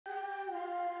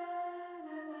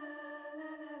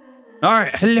All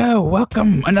right, hello,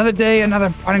 welcome. Another day,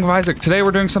 another Binding of Isaac. Today we're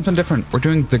doing something different. We're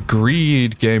doing the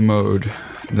Greed game mode.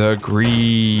 The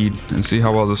Greed. And see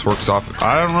how well this works off.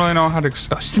 I don't really know how to...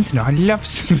 Oh, Sentinel. I love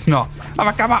Sentinel. Oh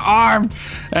my god, my arm.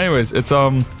 Anyways, it's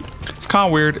kind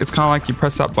of weird. It's kind of like you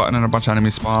press that button and a bunch of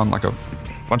enemies spawn, like a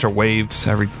bunch of waves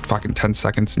every fucking 10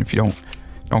 seconds. And if you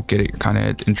don't get it, you're kind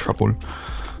of in trouble.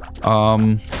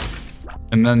 And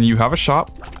then you have a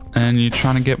shop and you're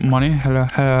trying to get money. Hello,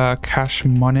 cash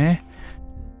money.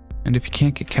 And if you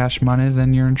can't get cash money,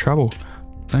 then you're in trouble.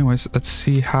 So anyways, let's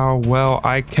see how well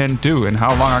I can do and how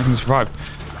long I can survive.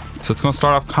 So it's gonna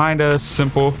start off kind of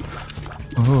simple.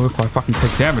 Oh, if I fucking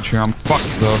take damage here, I'm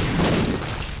fucked though.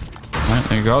 All right,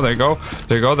 there you go, there you go,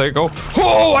 there you go, there you go.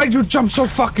 Oh, I just jumped so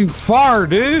fucking far,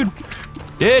 dude.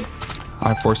 I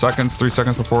have 4 seconds, 3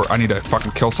 seconds before I need to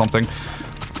fucking kill something.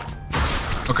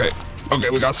 Okay, okay,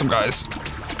 we got some guys.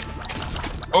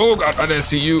 Oh god, I didn't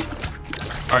see you.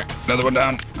 All right, another one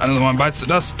down. Another one bites the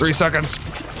dust. 3 seconds.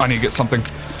 I need to get something.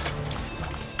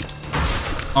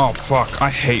 Oh, fuck. I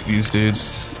hate these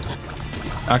dudes.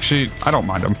 Actually, I don't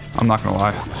mind them. I'm not gonna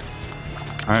lie.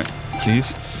 All right,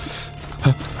 please.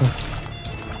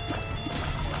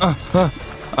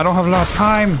 I don't have a lot of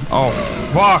time. Oh,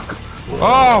 fuck.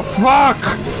 Oh, fuck.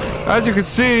 As you can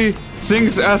see,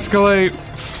 things escalate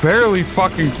fairly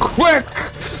fucking quick.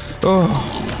 Oh.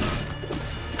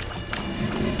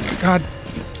 God.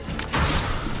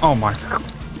 Oh my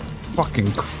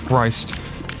fucking Christ.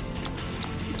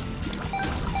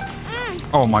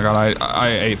 Oh my god, I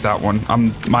ate that one.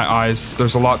 My eyes,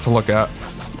 there's a lot to look at.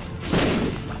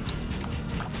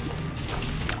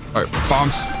 Alright,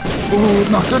 bombs. Oh,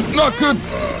 not good, not good.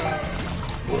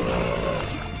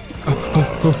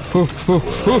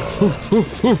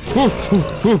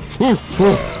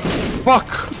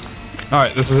 Fuck.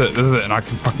 Alright, this is it, and I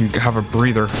can fucking have a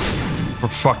breather. For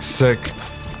fuck's sake.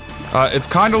 It's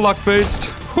kind of luck-based.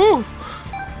 Whew.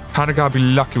 Kinda gotta be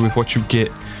lucky with what you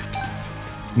get.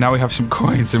 Now we have some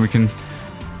coins and we can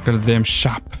go to the damn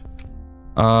shop.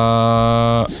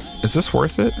 Is this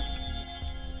worth it?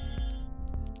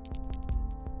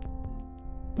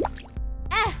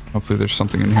 Hopefully there's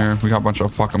something in here. We got a bunch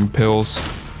of fucking pills.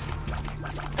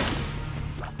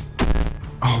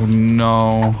 Oh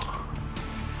no.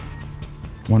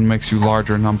 One makes you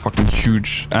larger and I'm fucking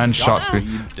huge. And shot speed.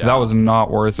 That was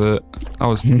not worth it. That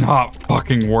was not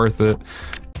fucking worth it.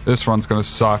 This run's gonna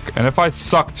suck. And if I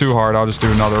suck too hard, I'll just do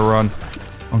another run.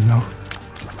 Oh no.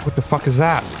 What the fuck is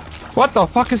that? What the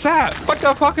fuck is that? What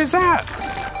the fuck is that?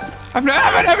 I've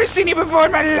never seen you before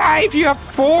in my life. You have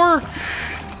 4?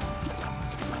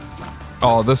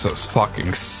 Oh, this is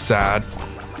fucking sad.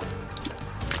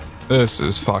 This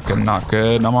is fucking not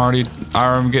good.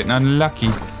 I'm getting unlucky.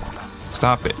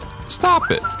 Stop it.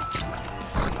 Stop it.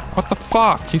 What the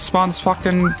fuck? He spawns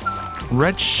fucking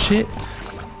red shit.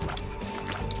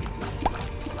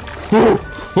 Ooh,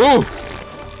 ooh.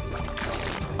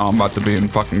 I'm about to be in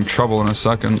fucking trouble in a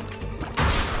second.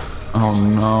 Oh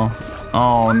no.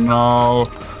 Oh no.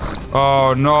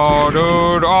 Oh no,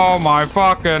 dude. Oh my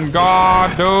fucking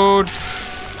god, dude.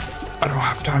 I don't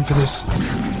have time for this.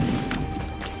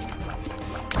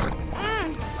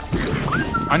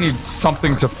 I need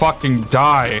something to fucking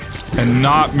die, and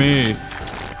not me.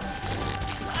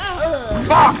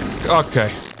 Fuck!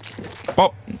 Okay.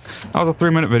 Well, that was a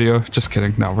 3-minute video. Just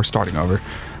kidding. No, we're starting over.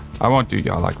 I won't do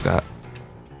y'all like that.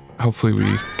 Hopefully we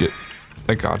get,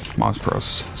 thank god, Mods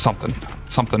Pros. Something.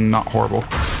 Something not horrible.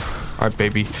 Alright,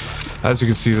 baby. As you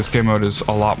can see, this game mode is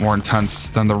a lot more intense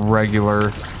than the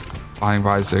regular Binding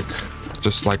of Isaac.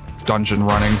 Just like dungeon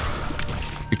running.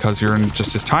 Because you're in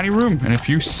just this tiny room, and if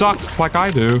you suck like I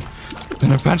do,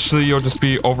 then eventually you'll just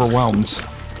be overwhelmed.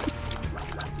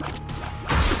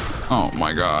 Oh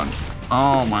my god.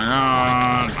 Oh my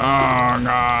god. Oh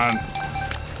god.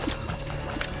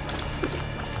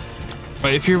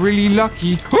 But if you're really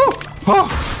lucky... Oh!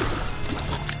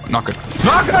 Not good.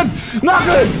 Not good! Not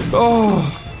good! Oh!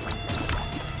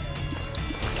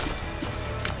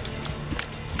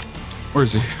 Where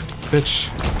is he? Bitch.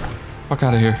 Fuck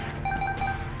out of here.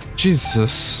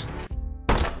 Jesus.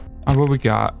 What we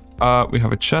got? We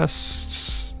have a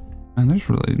chest. And there's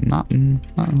really nothing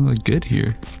really good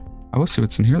here. I will see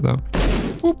what's in here though.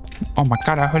 Oop. Oh my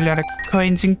god, a whole lot of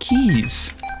coins and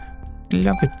keys.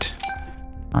 Love it.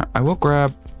 Alright, I will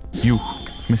grab you,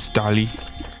 Miss Dolly.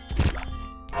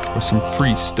 With some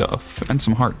free stuff and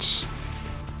some hearts.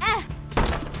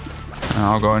 And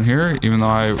I'll go in here, even though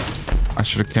I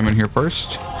should have came in here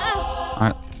first.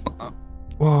 Alright.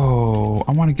 Whoa,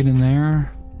 I want to get in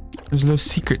there. There's a little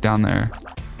secret down there.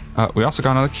 We also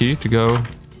got another key to go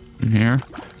in here.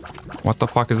 What the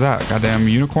fuck is that? Goddamn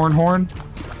unicorn horn?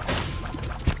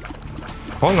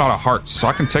 whole lot of hearts, so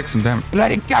I can take some damage.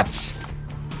 Bloody guts!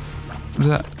 What is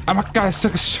that? Oh my god, I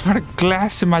stuck a shot of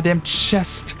glass in my damn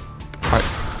chest. Alright.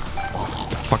 Get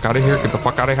the fuck out of here. Get the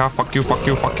fuck out of here. Fuck you, fuck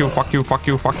you, fuck you, fuck you, fuck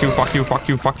you, fuck you, fuck you, fuck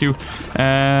you, fuck you.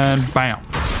 And bam.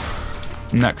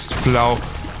 Next flow.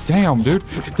 Damn, dude.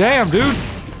 Damn, dude.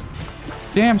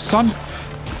 Damn, son.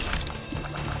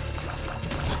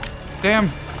 Damn.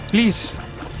 Please.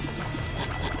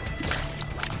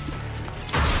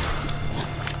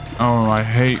 Oh, I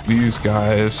hate these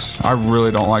guys. I really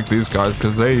don't like these guys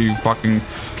because they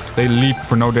leap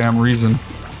for no damn reason.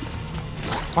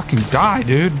 Fucking die,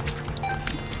 dude.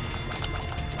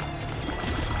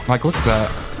 Like, look at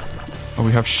that. Oh,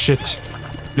 we have shit.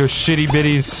 Little shitty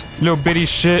bitties. Little bitty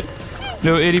shit.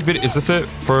 Little itty bitty. Is this it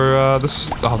for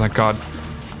this? Oh, thank God.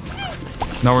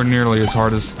 Nowhere nearly as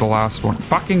hard as the last one.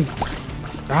 Fucking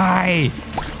die.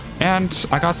 And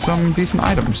I got some decent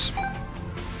items.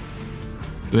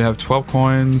 We have 12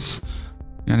 coins.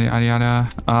 Yada, yada, yada.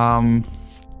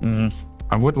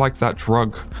 I would like that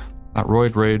drug. That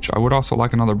roid rage. I would also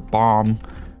like another bomb.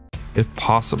 If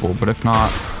possible. But if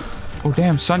not... Oh,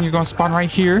 damn, son. You're gonna spawn right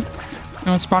here? You're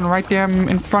gonna spawn right there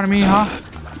in front of me, huh?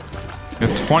 You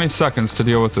have 20 seconds to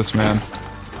deal with this man.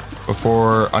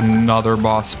 Before another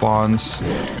boss spawns.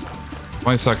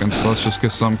 20 seconds. So let's just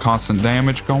get some constant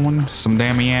damage going. Some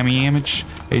damage.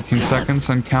 18 seconds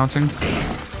and counting.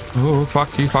 Oh, fuck,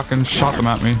 he fucking shot them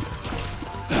at me.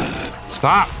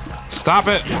 Stop! Stop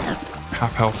it!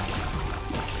 Half health.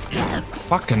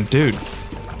 Fucking dude.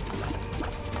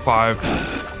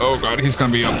 5. Oh god, he's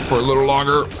gonna be up for a little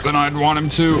longer than I'd want him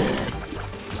to.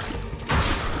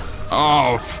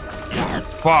 Oh,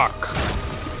 fuck.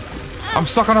 I'm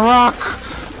stuck on a rock!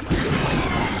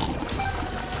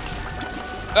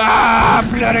 Ah,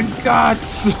 blood and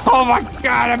guts! Oh my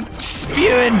god, I'm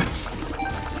spewing!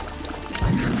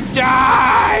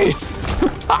 Die!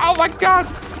 Oh my god!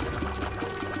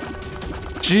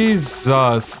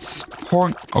 Jesus.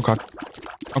 Porn. Oh god.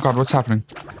 Oh god, what's happening?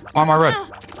 Why am I red?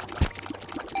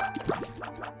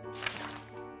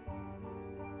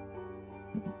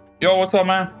 Yo, what's up,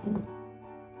 man?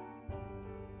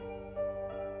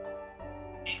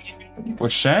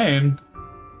 With Shane?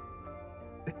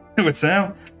 With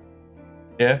Sam?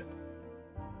 Yeah.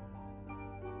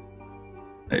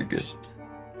 Hey, good.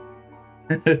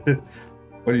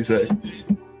 What do you say?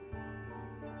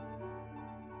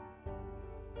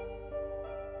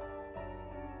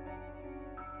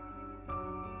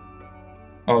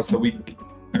 Oh, so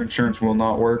our insurance will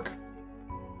not work.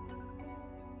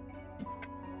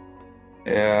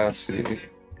 Yeah, I see.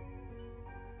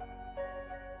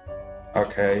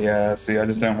 Okay, yeah, see, I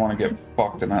just didn't want to get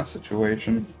fucked in that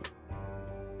situation.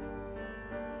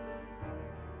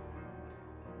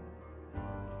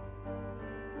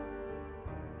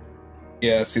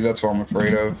 Yeah, see, that's what I'm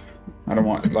afraid of. I don't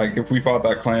want, like, if we fought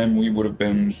that claim, we would have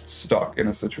been stuck in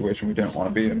a situation we didn't want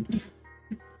to be in.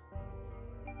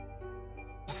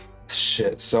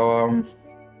 Shit, so,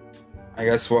 I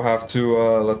guess we'll have to,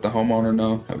 let the homeowner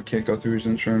know that we can't go through his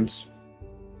insurance.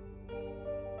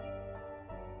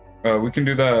 We can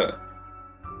do that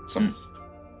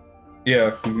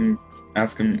yeah, we can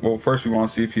ask him, well, first we want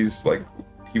to see if he's, like,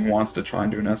 he wants to try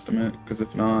and do an estimate, because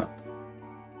if not...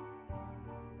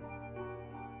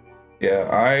 Yeah,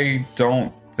 I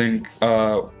don't think,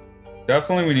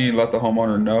 definitely we need to let the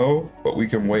homeowner know, but we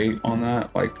can wait on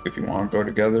that. Like, if you want to go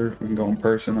together, we can go in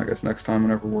person. I guess next time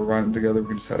whenever we're riding together, we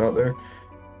can just head out there.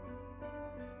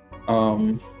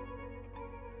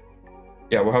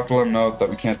 Yeah, we'll have to let them know that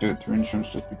we can't do it through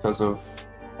insurance just because of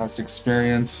past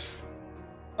experience.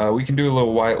 We can do a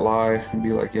little white lie and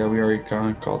be like, yeah, we already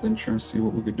kind of called insurance, see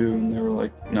what we could do, and they were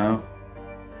like, no.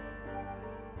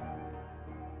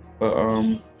 But,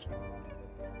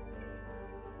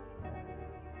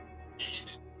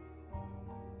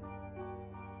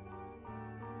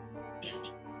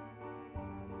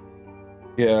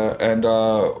 yeah, and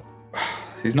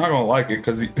he's not gonna like it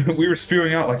because we were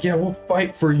spewing out like, yeah, we'll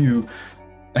fight for you,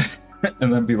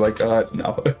 and then be like,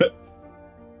 no.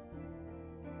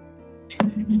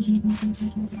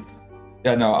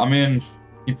 Yeah, no, I mean,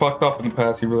 he fucked up in the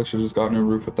past. He really should have just gotten a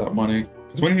roof with that money.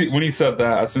 Because when he said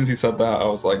that, as soon as he said that, I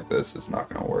was like, this is not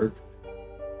gonna work.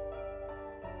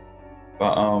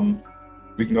 But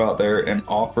we can go out there and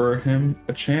offer him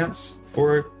a chance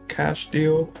for a cash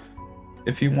deal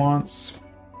if he wants.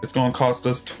 It's gonna cost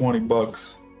us 20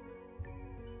 bucks.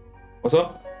 What's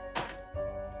up?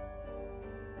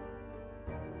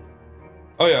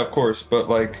 Oh yeah, of course, but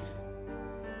like,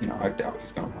 you know, I doubt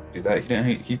he's gonna want to do that.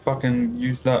 He fucking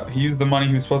used that. He used the money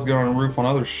he was supposed to get on a roof on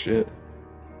other shit.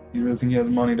 You really think he has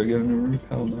money to get a new roof?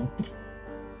 Hell no.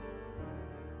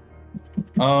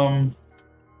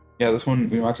 Yeah, this one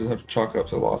we might just have to chalk it up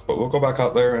to a loss, but we'll go back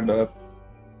out there and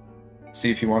see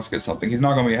if he wants to get something. He's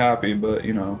not gonna be happy, but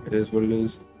you know, it is what it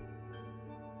is.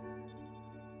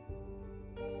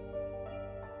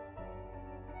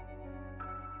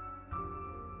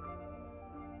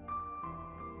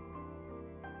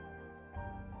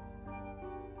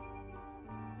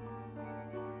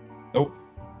 Nope.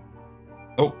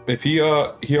 Nope. If he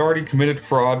already committed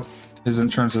fraud, his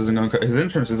insurance isn't gonna. His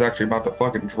insurance is actually about to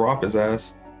fucking drop his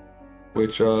ass.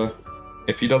 Which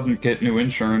if he doesn't get new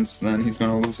insurance, then he's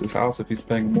gonna lose his house if he's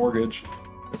paying a mortgage.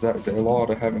 Because that is a law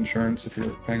to have insurance if you're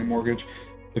paying a mortgage.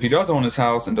 If he does own his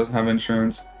house and doesn't have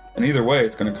insurance, and either way,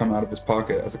 it's gonna come out of his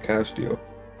pocket as a cash deal.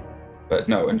 But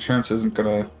no, insurance isn't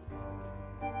gonna.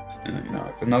 You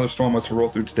know, if another storm was to roll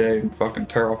through today and fucking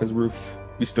tear off his roof,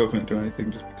 we still couldn't do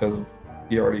anything just because of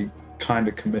he already kind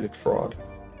of committed fraud.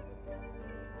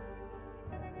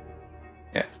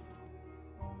 Yeah.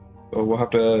 So we'll have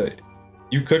to.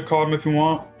 You could call him if you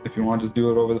want. If you want, just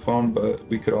do it over the phone. But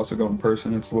we could also go in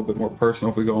person. It's a little bit more personal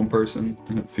if we go in person,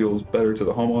 and it feels better to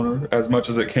the homeowner as much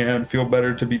as it can feel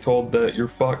better to be told that you're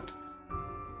fucked.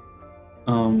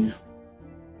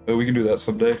 But we can do that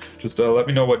someday. Just let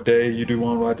me know what day you do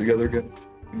want to ride together again.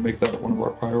 Make that one of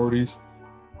our priorities.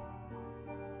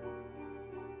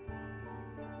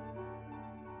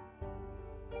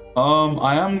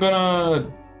 I am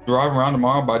gonna drive around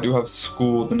tomorrow, but I do have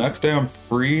school. The next day I'm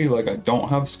free, like I don't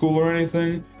have school or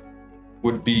anything,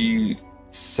 would be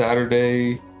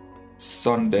Saturday,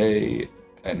 Sunday,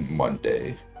 and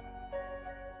Monday.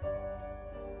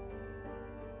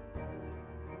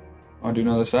 Wanna do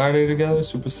another Saturday together?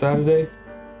 Super Saturday?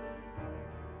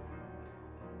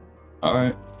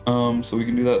 Alright, so we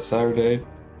can do that Saturday.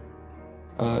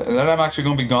 And then I'm actually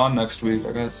gonna be gone next week.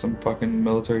 I got some fucking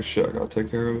military shit I gotta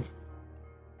take care of.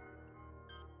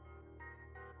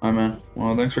 Alright, man.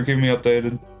 Well, thanks for keeping me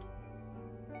updated.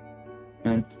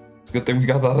 Man, it's a good thing we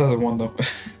got that other one, though.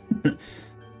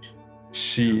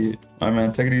 Shit. Alright,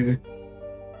 man. Take it easy.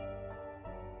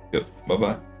 Yep.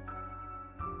 Bye-bye.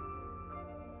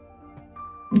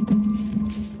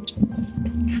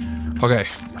 Okay.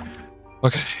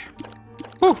 Okay.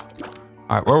 Woo!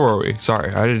 Alright, where were we?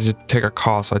 Sorry, I had to take a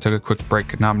call, so I took a quick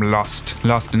break, and now I'm lost.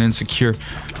 Lost and insecure.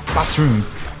 Bathroom.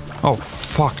 Oh,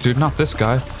 fuck, dude. Not this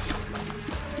guy.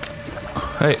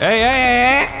 Hey, hey,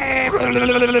 hey, hey!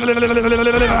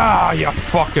 Ah, you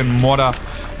fucking mother.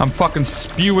 I'm fucking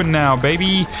spewing now,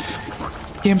 baby.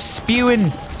 Yeah, I'm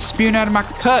spewing. Spewing out of my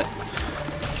cut.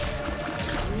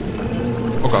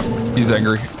 Oh, God. He's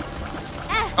angry.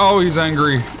 Oh, he's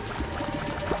angry.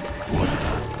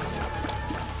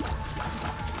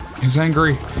 He's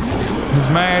angry. He's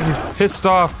mad. He's pissed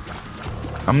off.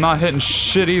 I'm not hitting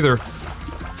shit either.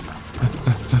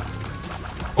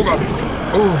 Oh, God.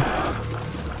 Oh.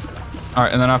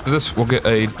 Alright, and then after this, we'll get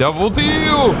a double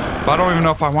deal. But I don't even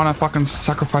know if I want to fucking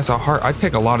sacrifice a heart. I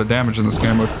take a lot of damage in this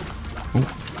game. But...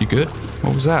 Oh, you good?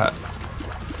 What was that?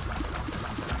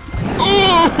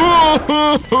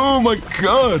 Oh my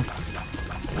God.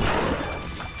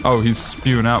 Oh, he's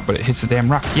spewing out, but it hits the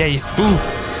damn rock. Yeah, you fool.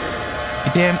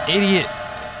 You damn idiot.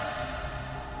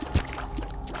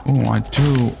 Oh, I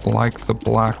do like the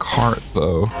black heart,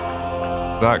 though.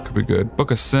 That could be good.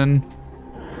 Book of Sin.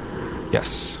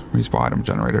 Yes. Respawn item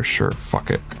generator. Sure. Fuck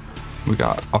it. We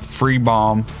got a free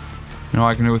bomb. You know what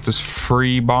I can do with this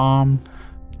free bomb?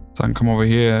 So I can come over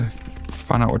here,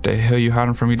 find out what the hell you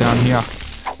hiding from me down here.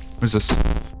 What is this?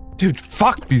 Dude,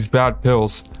 fuck these bad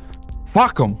pills.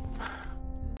 Fuck them.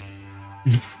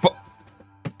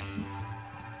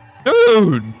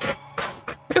 Dude!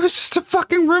 It was just a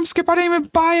fucking room skip. I didn't even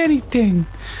buy anything.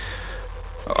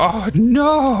 Oh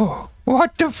no!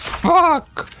 What the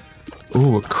fuck?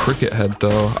 Ooh, a cricket head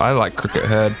though. I like cricket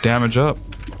head. Damage up.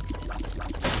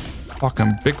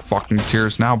 Fucking big fucking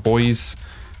tears now, boys.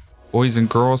 Boys and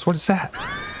girls. What is that?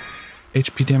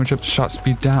 HP damage up, shot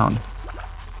speed down.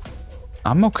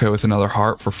 I'm okay with another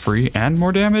heart for free and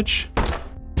more damage.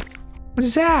 What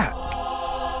is that?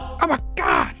 Oh my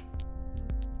God!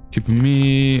 Keeping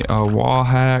me, wall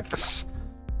hacks.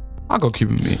 I'll go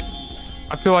keeping me.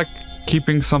 I feel like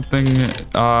keeping something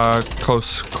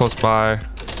close by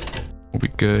will be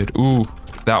good. Ooh,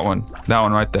 that one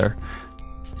right there.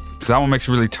 Because that one makes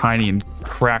it really tiny and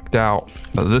cracked out.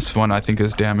 But this one I think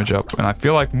is damage up, and I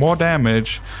feel like more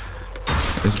damage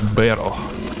is better.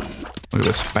 Look at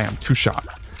this, bam, 2 shot.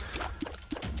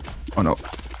 Oh no.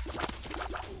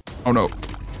 Oh no.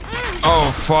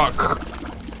 Oh fuck.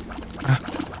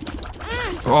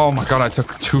 Oh my God, I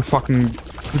took 2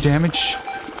 damage.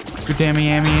 2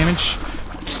 damage.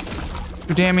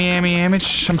 2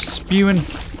 damage. I'm spewing.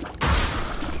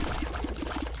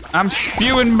 I'm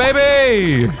spewing,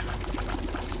 baby!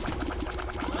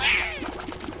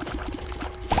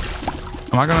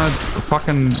 Am I gonna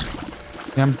fucking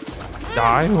damn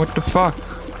die? What the fuck?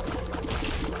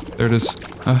 There it is.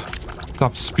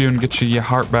 Stop spewing, get your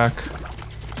heart back.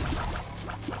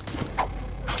 Oh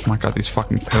my god, these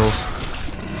fucking pills.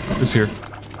 Who's here?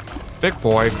 Big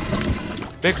boy.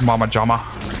 Big mama jama.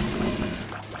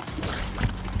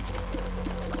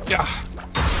 Yeah.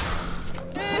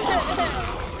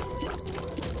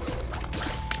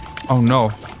 Oh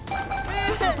no.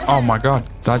 Oh my god.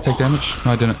 Did I take damage?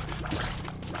 No, I didn't.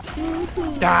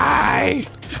 Die!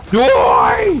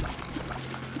 Die!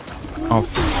 Oh,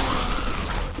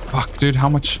 fuck, dude. How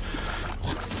much?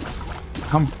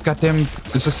 How goddamn?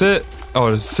 Is this it?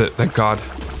 Oh, this is it. Thank God.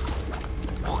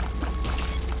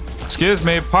 Excuse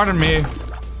me. Pardon me.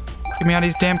 Give me all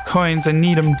these damn coins. I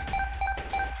need them.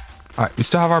 Alright, we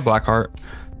still have our black heart.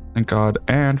 Thank God.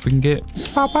 And if we can get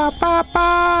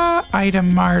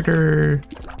item martyr.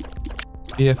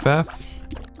 BFF.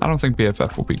 I don't think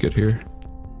BFF will be good here.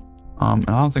 And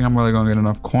I don't think I'm really gonna get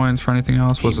enough coins for anything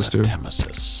else. What's this do?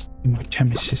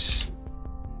 Hematemesis.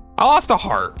 I lost a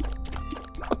heart.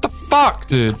 What the fuck,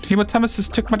 dude?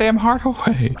 Hematemesis took my damn heart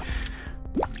away.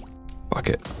 Fuck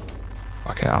it.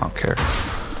 Fuck it, I don't care.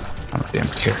 I don't damn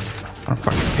care. I don't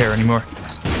fucking care anymore.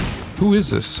 Who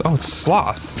is this? Oh, it's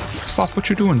Sloth. Sloth, what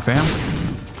you doing, fam?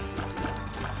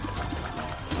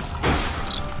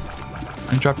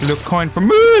 And drop your little coin for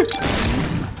me!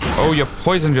 Oh, you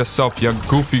poisoned yourself, you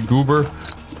goofy goober.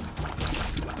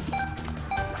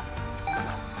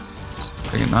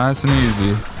 Take it nice and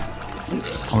easy.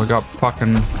 Oh, we got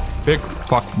fucking big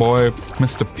fuck boy,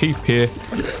 Mr. Peep here.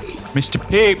 Mr.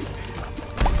 Peep!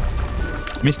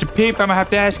 Mr. Peep, I'm gonna have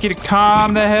to ask you to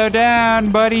calm the hell down,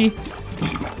 buddy.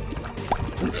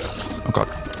 Oh god.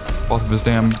 Both of his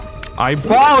damn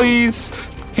eyeballies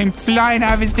came flying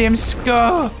out of his damn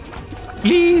skull.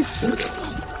 Please.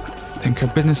 Think her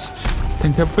business.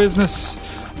 Think her business.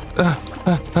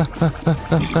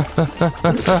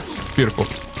 Beautiful.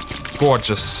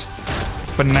 Gorgeous.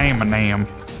 Banana nam.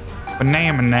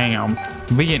 Banana nam.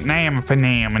 Vietnam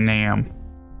banana nam.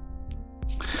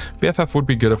 BFF would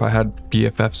be good if I had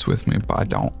BFFs with me, but I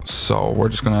don't. So we're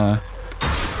just gonna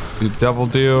do devil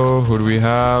deal. Who do we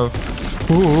have?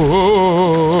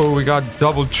 Ooh, we got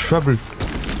double trouble.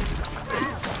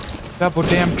 Double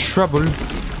damn trouble.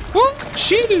 Woo,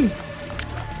 chill.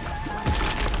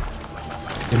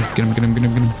 Get him, get him, get him, get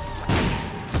him.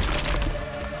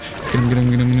 Get him, get him,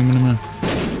 get him, get him, get him.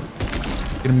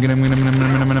 Get him, get him, get him, get him, get him,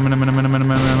 get him, get him, get him, get him,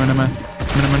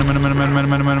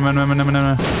 get him, get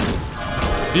him.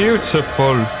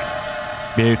 Beautiful.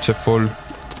 Beautiful.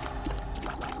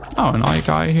 Oh, and all you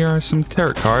got here are some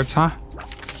tarot cards, huh?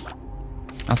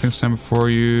 Nothing stand before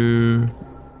you.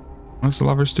 What does the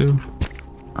lovers do?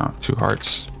 Oh, 2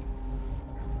 hearts.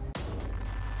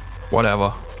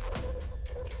 Whatever.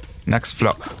 Next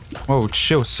flop. Whoa,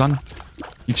 chill, son.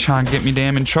 You trying to get me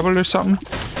damn in trouble or something?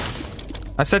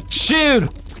 I said chill!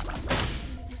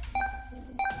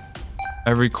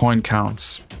 Every coin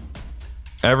counts.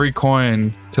 Every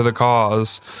coin to the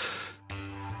cause.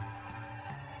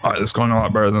 Alright, this is going a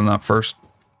lot better than that first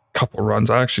couple runs.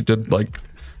 I actually did like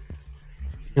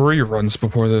 3 runs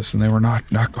before this and they were not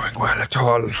going well at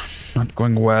all. Not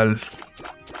going well.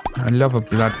 I love a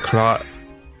blood clot.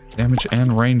 Damage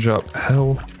and range up.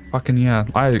 Hell fucking yeah.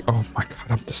 Oh my god,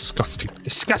 I'm disgusting.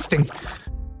 Disgusting!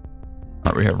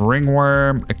 Alright, we have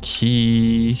ringworm, a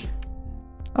key.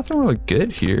 Nothing really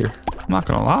good here. I'm not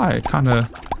gonna lie. Kinda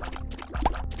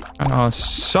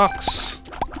sucks.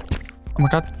 Oh my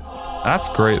god. That's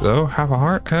great though. Have a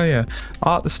heart? Hell yeah.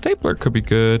 The stapler could be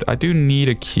good. I do need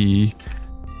a key.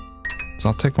 So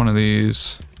I'll take one of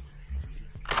these.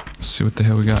 Let's see what the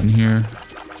hell we got in here.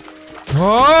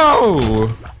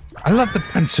 Whoa! I love the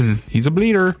pencil. He's a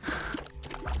bleeder.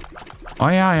 Oh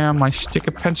yeah, I am. I stick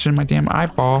a pencil in my damn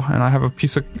eyeball and I have a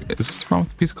piece of... Is this the one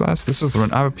with a piece of glass? This is the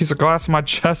one. I have a piece of glass in my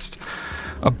chest.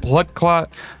 A blood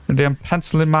clot. And a damn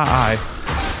pencil in my eye.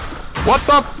 What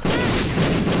the...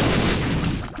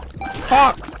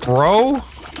 fuck, bro?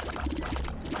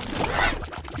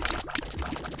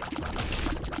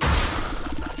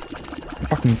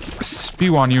 Fucking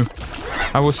spew on you.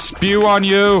 I will spew on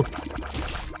you.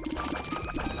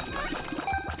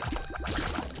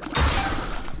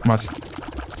 Much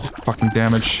fucking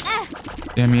damage.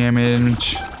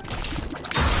 Damage.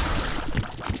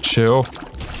 Chill.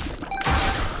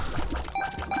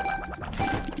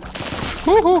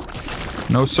 Woohoo!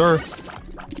 No, sir.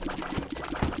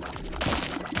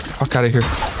 Fuck out of here.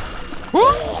 Woo!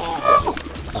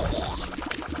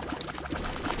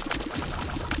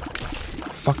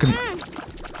 Fucking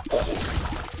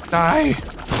Die.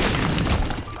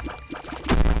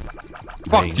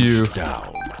 Fuck you.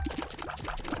 Down.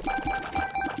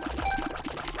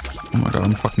 Oh my god,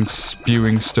 I'm fucking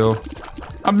spewing still.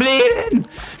 I'm bleeding!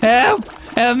 Help!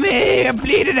 Help me! I'm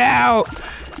bleeding out!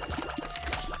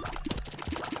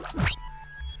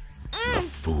 A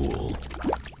fool.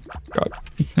 God,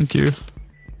 thank you.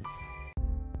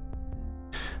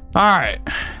 Alright.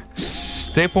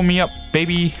 Staple me up,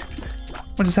 baby.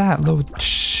 What is that? Little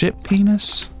shit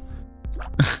penis?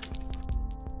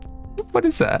 What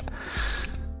is that?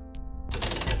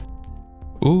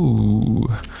 Ooh.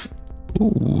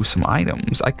 Ooh, some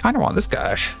items. I kind of want this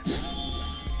guy.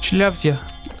 She loves you.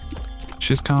 She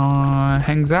just kind of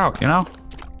hangs out, you know?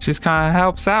 She just kind of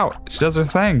helps out. She does her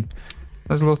thing.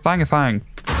 Does a little thing.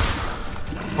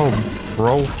 Oh,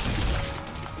 bro.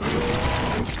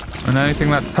 And anything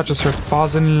that touches her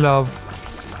falls in love.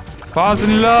 Falls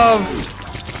in love!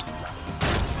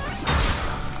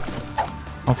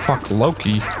 Oh, fuck,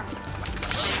 Loki.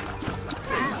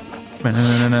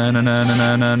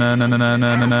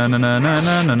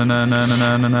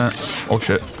 Oh,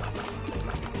 shit.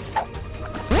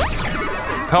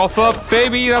 Health up,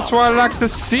 baby! That's what I like to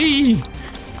see!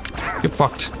 Get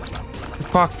fucked. Get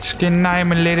fucked. Get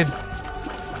annihilated.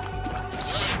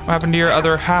 What happened to your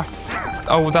other half?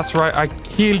 Oh, that's right. I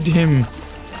killed him.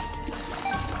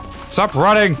 Stop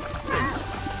running!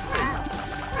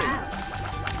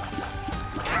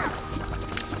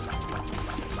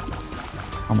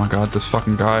 Oh my god, this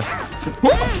fucking guy.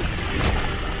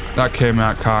 That came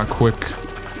out kind of quick.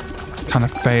 It's kind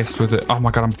of fast with it. Oh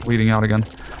my god, I'm bleeding out again.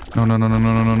 No.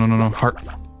 Heart.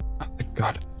 Oh, thank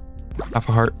god. Half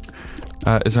a heart.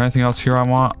 Is there anything else here I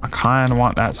want? I kind of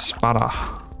want that spada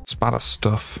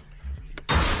stuff.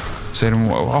 Say to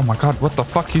him, oh my god, what the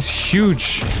fuck? He's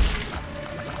huge.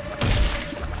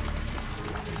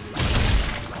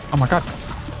 Oh my god.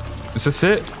 Is this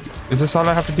it? Is this all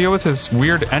I have to deal with? His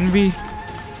weird envy?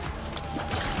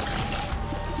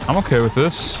 I'm okay with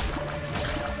this.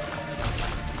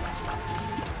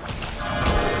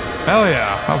 Hell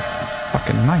yeah. Oh,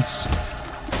 fucking nice.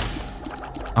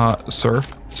 Sir?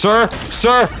 Sir!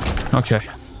 Sir! Okay.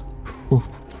 Whew.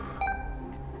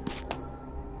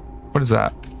 What is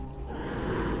that?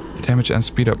 Damage and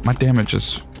speed up. My damage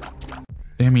is...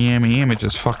 Damage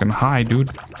is fucking high, dude.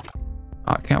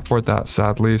 I can't afford that,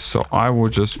 sadly, so I will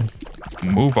just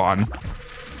move on.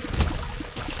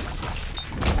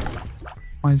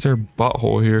 Why is there a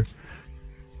butthole here?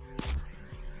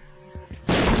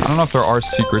 I don't know if there are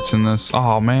secrets in this.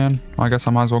 Oh, man. I guess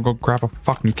I might as well go grab a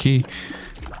fucking key.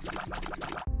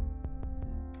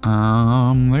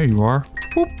 There you are.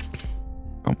 Whoop.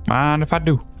 Don't mind if I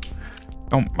do.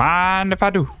 Don't mind if I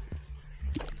do.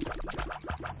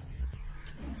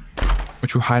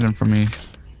 What you hiding from me?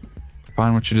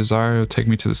 Find what you desire, it'll take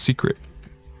me to the secret.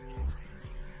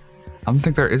 I don't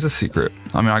think there is a secret.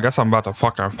 I mean, I guess I'm about to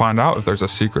fucking find out if there's a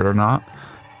secret or not.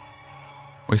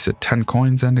 Wasted 10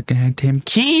 coins and a goddamn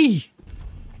key!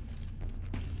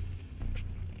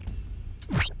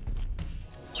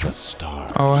 The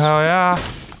stars. Oh, hell yeah.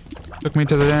 Took me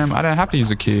to the damn... I didn't have to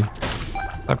use a key.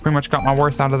 I pretty much got my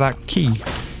worth out of that key.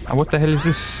 Now, what the hell is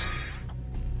this?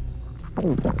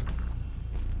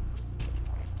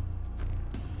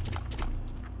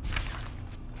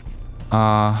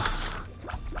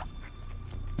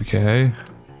 Okay.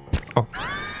 Oh,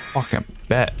 fucking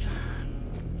bet.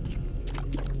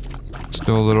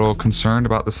 Still a little concerned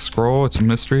about the scroll. It's a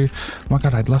mystery. Oh my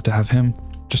god, I'd love to have him.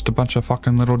 Just a bunch of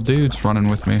fucking little dudes running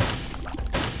with me.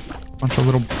 Bunch of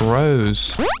little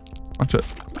bros. Bunch of...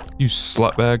 You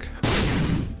slutbag.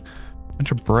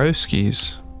 Bunch of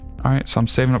broskies. Alright, so I'm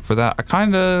saving up for that. I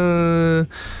kinda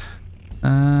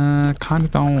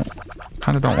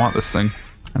don't want this thing.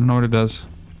 I don't know what it does.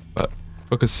 But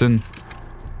Book of Sin.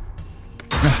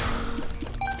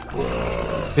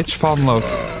 Bitch, fall in love.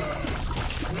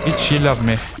 Bitch, you love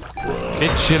me.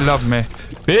 Bitch, you love me.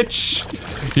 Bitch,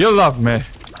 you love me.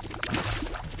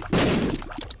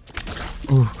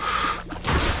 Ooh.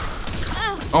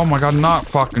 Oh my god, not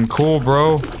fucking cool,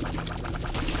 bro.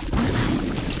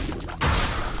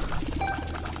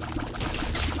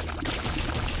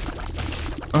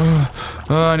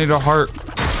 I need a heart.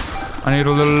 I need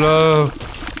a little love.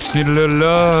 Just need a little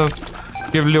love.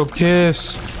 Give a little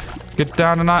kiss. Get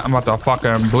down tonight. I'm about to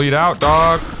fucking bleed out,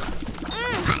 dog.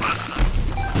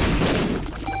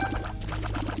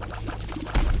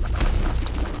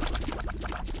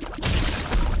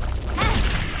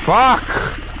 Fuck!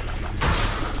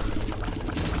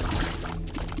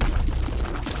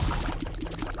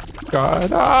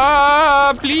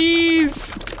 God,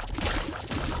 please!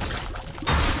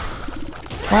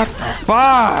 What the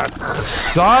fuck,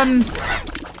 son?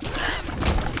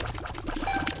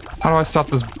 How do I stop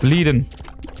this bleeding?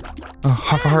 Oh,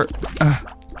 half a heart.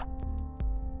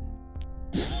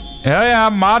 Yeah,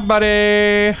 mod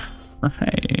buddy.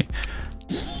 Hey.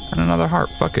 And another heart,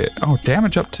 fuck it. Oh,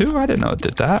 damage up too? I didn't know it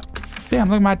did that. Damn,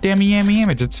 look at my damn yammy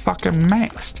image. It's fucking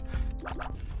maxed.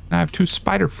 I have 2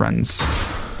 spider friends.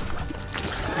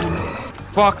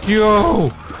 Fuck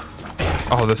you!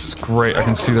 Oh, this is great. I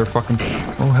can see their fucking...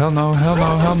 Oh, hell no, hell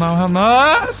no, hell no, hell no.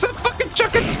 Ah, stop fucking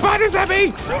chucking spiders at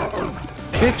me!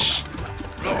 Bitch.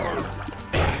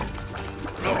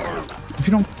 If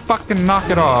you don't fucking knock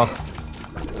it off,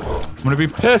 I'm gonna be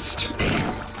pissed.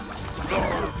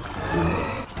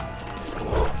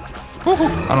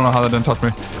 I don't know how that didn't touch me,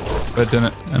 but it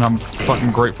didn't, and I'm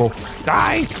fucking grateful.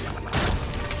 Die!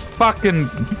 Fucking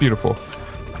beautiful.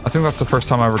 I think that's the first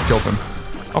time I ever killed him.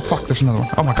 Oh fuck, there's another one.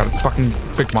 Oh my god, fucking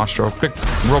big monstro. Big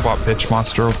robot bitch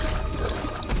monstro.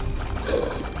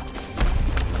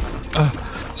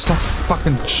 Stop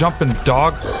fucking jumping,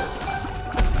 dog.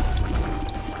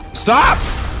 Stop!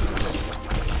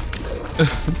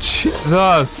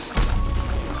 Jesus.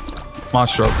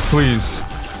 Monstro, please.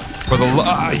 For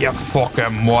the you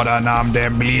fucking water, and I'm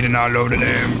damn bleeding all over the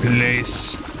damn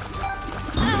place.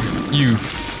 You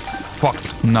fuck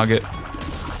nugget.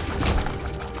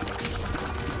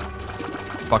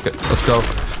 Fuck it, let's go.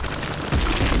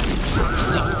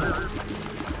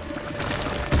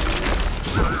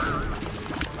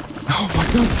 Oh my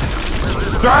god.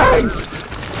 Dang!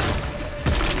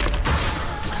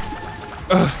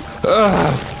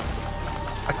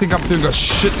 I think I'm doing a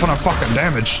shit ton of fucking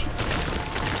damage.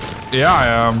 Yeah, I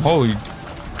am. Holy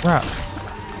crap.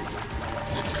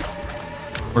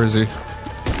 Where is he?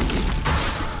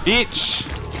 Bitch!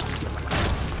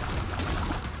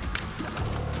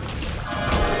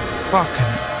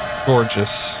 Fucking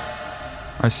gorgeous.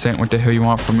 Alright, Saint, what the hell you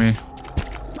want from me?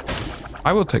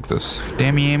 I will take this.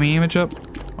 Damn yammy image up.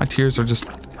 My tears are just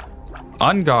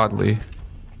ungodly.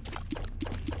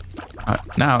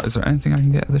 Now, is there anything I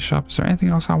can get at the shop? Is there anything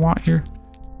else I want here?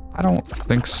 I don't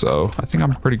think so. I think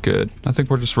I'm pretty good. I think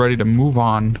we're just ready to move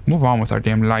on. Move on with our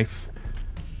damn life.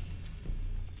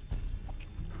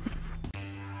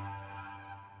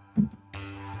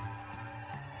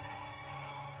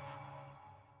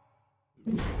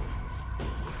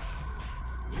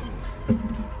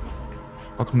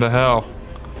 Welcome to hell.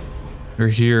 You're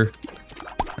here.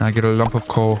 And I get a lump of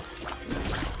coal.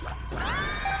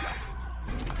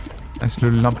 Nice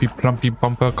little lumpy plumpy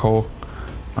bumper coal.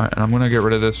 Alright, and I'm gonna get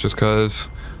rid of this just because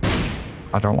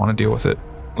I don't want to deal with it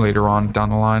later on down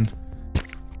the line.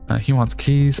 He wants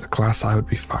keys. A glass eye would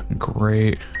be fucking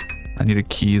great. I need a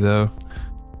key though.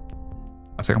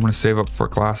 I think I'm gonna save up for a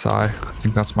glass eye. I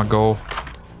think that's my goal.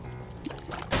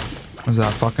 What is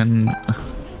that, fucking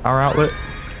power outlet?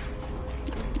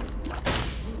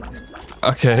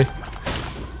 Okay.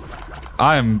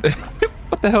 I'm...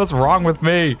 What the hell's wrong with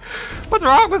me? What's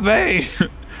wrong with me?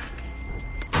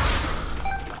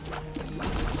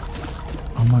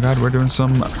 Oh my god, we're doing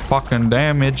some fucking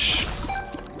damage.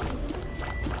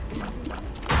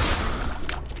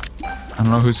 I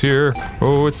don't know who's here.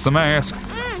 Oh, it's the mask.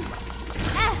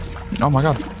 Oh my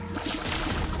god.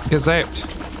 Get zapped.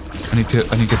 I need to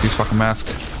get these fucking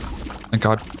masks. Thank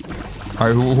god.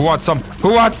 Alright, who wants some?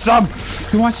 Who wants some?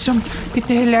 Who wants some? Get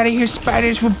the hell out of here,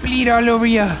 spiders will bleed all over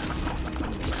you.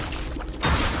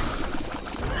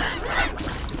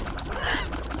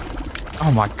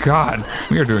 Oh my god,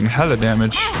 we are doing hella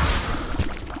damage.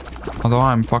 Although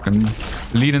I'm fucking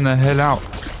bleeding the hell out.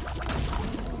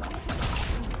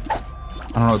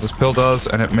 I don't know what this pill does,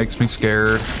 and it makes me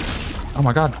scared. Oh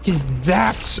my god, get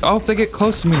zapped. Oh, if they get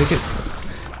close to me, they get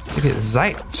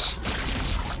zapped.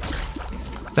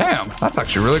 Damn, that's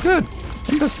actually really good.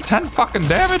 It does 10 fucking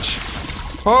damage.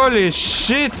 Holy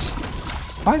shit.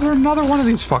 Why is there another one of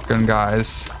these fucking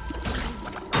guys?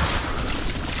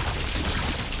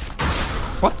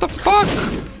 What the fuck?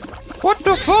 What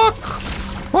the fuck?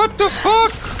 What the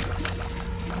fuck?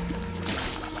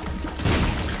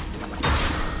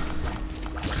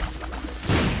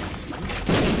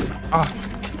 Ah,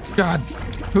 god.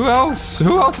 Who else?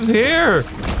 Who else is here?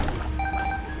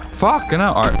 Fucking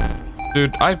hell. Alright.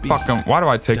 Dude, I fucking... Why do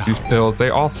I take these pills? They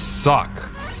all suck.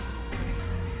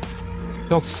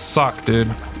 They all suck, dude.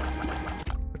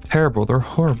 They're terrible. They're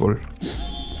horrible.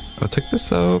 I'll take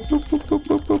this out. Boop, boop, boop,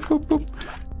 boop, boop, boop, boop.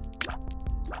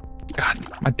 God,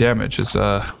 my damage is,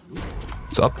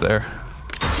 it's up there.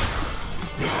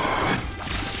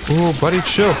 Ooh, buddy,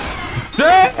 chill.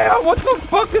 Damn, what the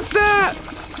fuck is that?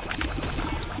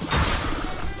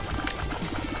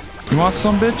 You want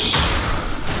some, bitch?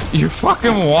 You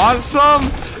fucking want some?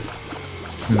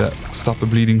 Do that. Stop the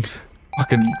bleeding.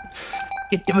 Fucking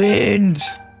get the wind.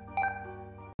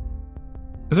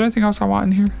 Is there anything else I want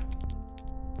in here?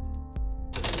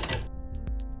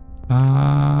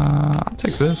 I'll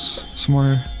take this. Some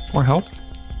more help.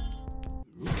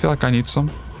 I feel like I need some.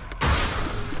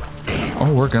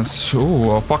 Oh, we're against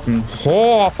a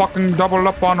fucking double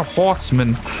up on a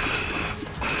horseman.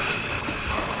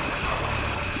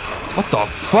 What the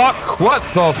fuck? What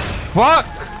the fuck?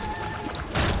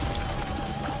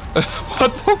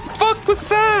 What the fuck was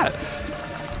that?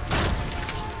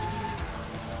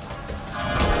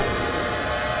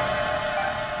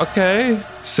 Okay,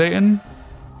 Satan.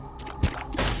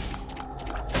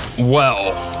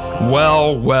 Well,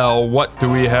 what do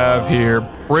we have here?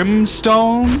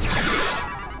 Brimstone?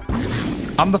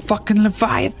 I'm the fucking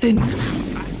Leviathan.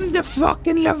 I'm the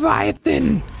fucking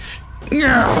Leviathan.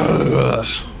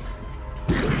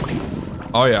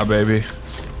 Oh yeah, baby.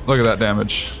 Look at that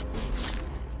damage.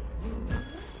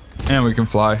 And we can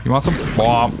fly. You want some?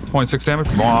 Bomb. 26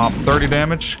 damage. Bomb. 30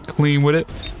 damage. Clean with it.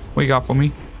 What you got for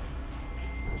me?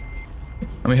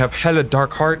 And we have hella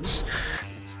dark hearts.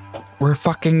 We're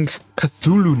fucking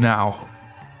Cthulhu now.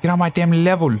 Get on my damn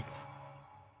level.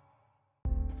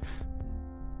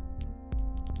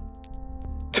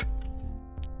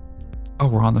 Oh,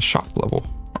 we're on the shop level.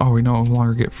 Oh, we no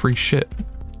longer get free shit.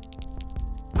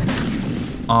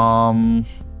 I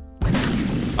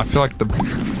feel like the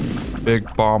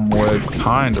big bomb would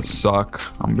kind of suck.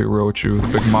 I'm gonna be real with you. The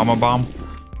big mama bomb.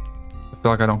 I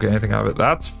feel like I don't get anything out of it.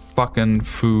 That's fucking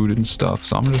food and stuff.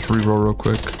 So I'm gonna just reroll real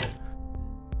quick.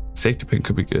 Safety pin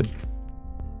could be good.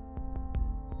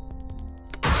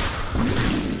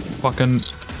 Fucking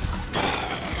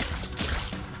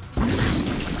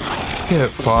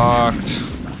get fucked.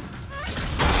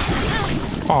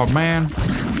 Oh man.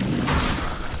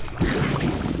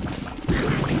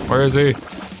 Where is he?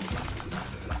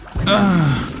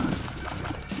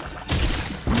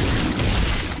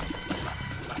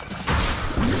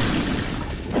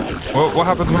 What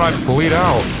happens when I bleed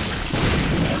out?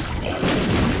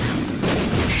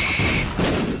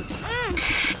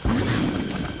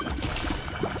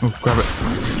 Oh, grab it.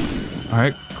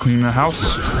 Alright, clean the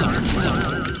house.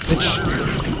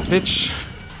 Bitch.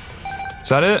 Is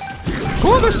that it?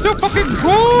 Oh, there's still fucking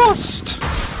ghost!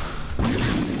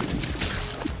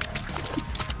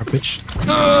 Bitch.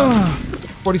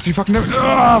 43 fucking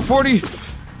damage. 40!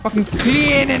 Fucking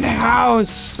cleaning the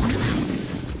house!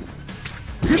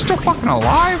 You're still fucking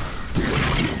alive?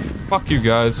 Fuck you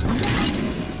guys.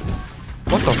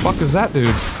 What the fuck is that,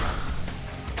 dude?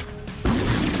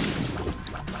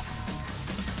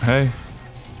 Hey.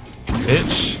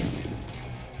 Bitch.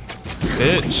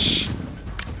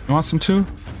 You want some too?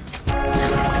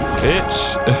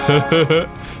 Bitch.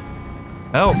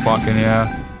 Hell fucking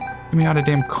yeah. Give me all the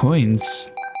damn coins.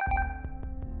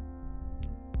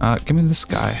 Give me this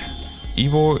guy.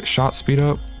 Evil shot speed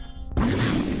up.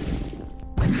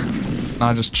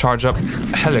 I'll just charge up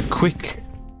hella quick.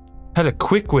 Hella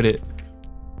quick with it.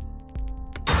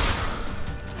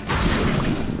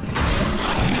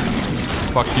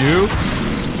 Fuck you.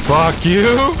 Fuck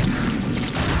you.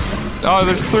 Oh,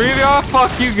 there's 3 of y'all?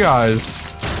 Fuck you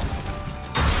guys.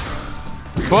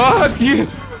 Fuck you.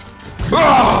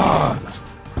 Ah!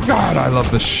 God, I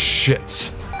love this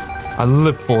shit. I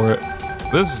live for it.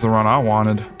 This is the run I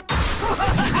wanted.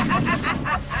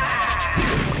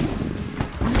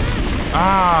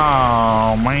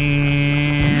 Oh,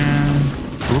 man.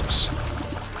 Oops.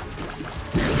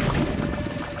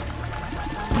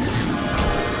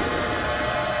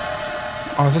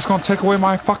 Oh, is this gonna take away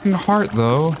my fucking heart,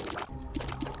 though?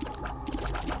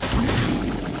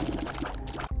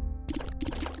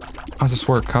 How's this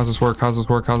work? What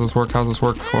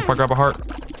if I grab a heart?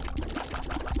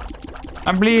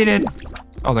 I'm bleeding!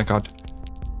 Oh, thank God.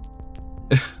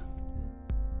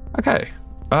 Okay.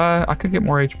 I could get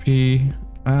more HP.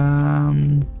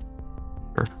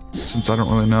 Sure. Since I don't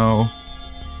really know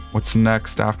what's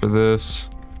next after this.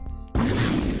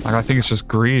 Like, I think it's just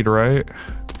greed, right?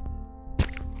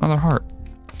 Another heart.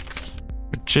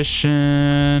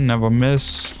 Magician, never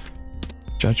miss.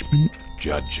 Judgment.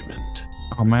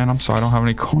 Oh man, I'm sorry, I don't have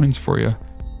any coins for you.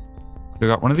 I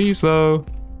got one of these though.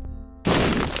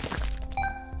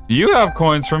 You have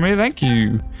coins for me, thank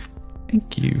you.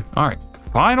 Alright,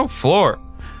 final floor.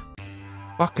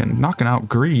 Fucking knocking out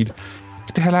greed.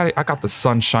 Get the hell out of here. I got the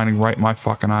sun shining right in my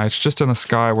fucking eyes. Just in the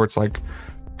sky where it's like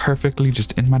perfectly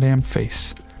just in my damn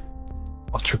face.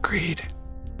 Ultra greed.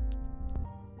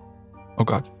 Oh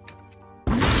God.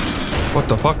 What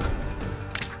the fuck?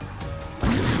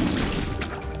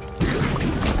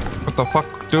 What the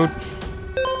fuck, dude?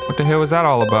 What the hell was that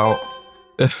all about?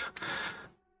 Oh,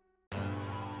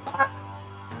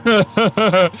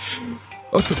 yeah,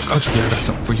 I got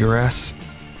something for your ass.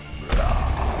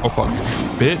 Oh, fuck.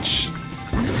 Bitch.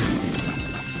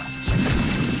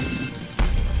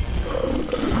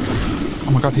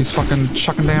 Oh my god, he's fucking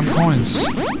chucking damn coins.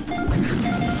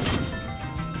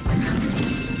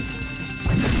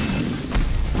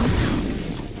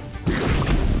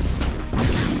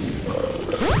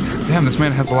 Damn, this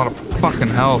man has a lot of fucking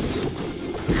health.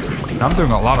 I'm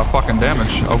doing a lot of fucking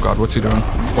damage. Oh god, what's he doing?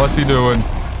 What's he doing?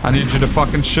 I need you to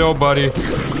fucking chill, buddy.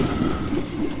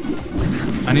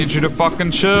 I need you to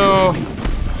fucking chill.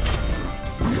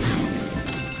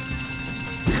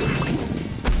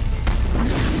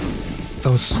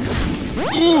 Those...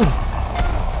 Ooh.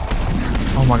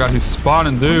 Oh my god, he's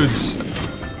spawning dudes.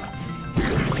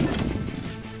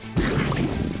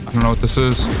 I don't know what this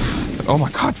is. Oh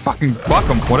my god, fucking fuck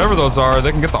them. Whatever those are,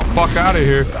 they can get the fuck out of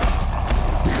here.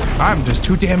 I'm just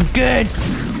too damn good.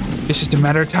 It's just a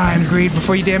matter of time, Greed,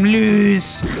 before you damn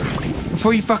lose.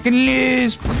 Before you fucking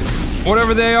lose.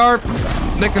 Whatever they are,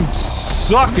 they can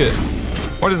suck it.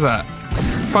 What is that?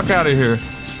 Fuck out of here.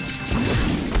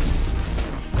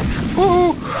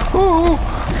 Ooh, ooh.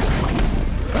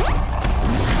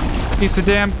 Piece of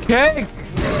damn cake.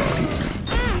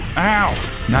 Ow.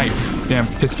 Night. Damn,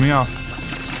 pissed me off.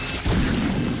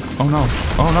 Oh no.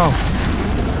 Oh no.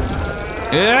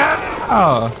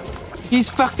 Yeah. He's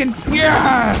fucking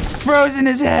frozen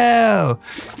as hell.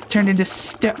 Turned into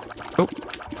stuff. Oh.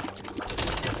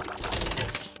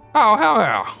 Oh, hell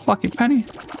yeah. Lucky penny.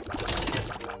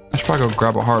 I should probably go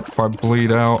grab a heart before I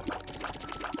bleed out.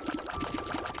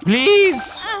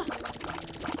 Please!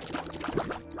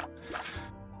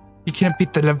 You can't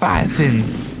beat the Leviathan.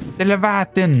 The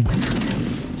Leviathan.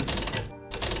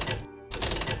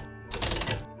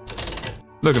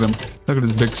 Look at him. Look at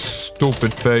his big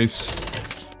stupid face.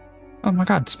 Oh my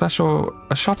god,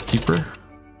 a shopkeeper.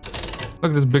 Look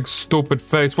at this big stupid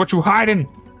face. What you hiding?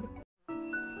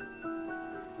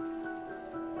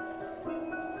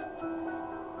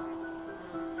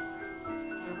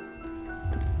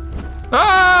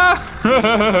 Ah!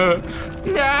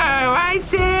 No,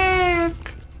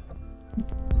 Isaac!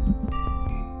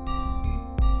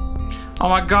 Oh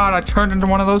my god, I turned into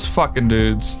one of those fucking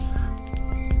dudes.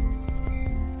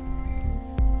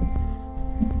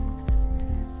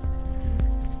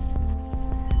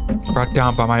 Brought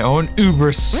down by my own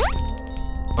Ubers.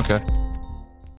 Okay.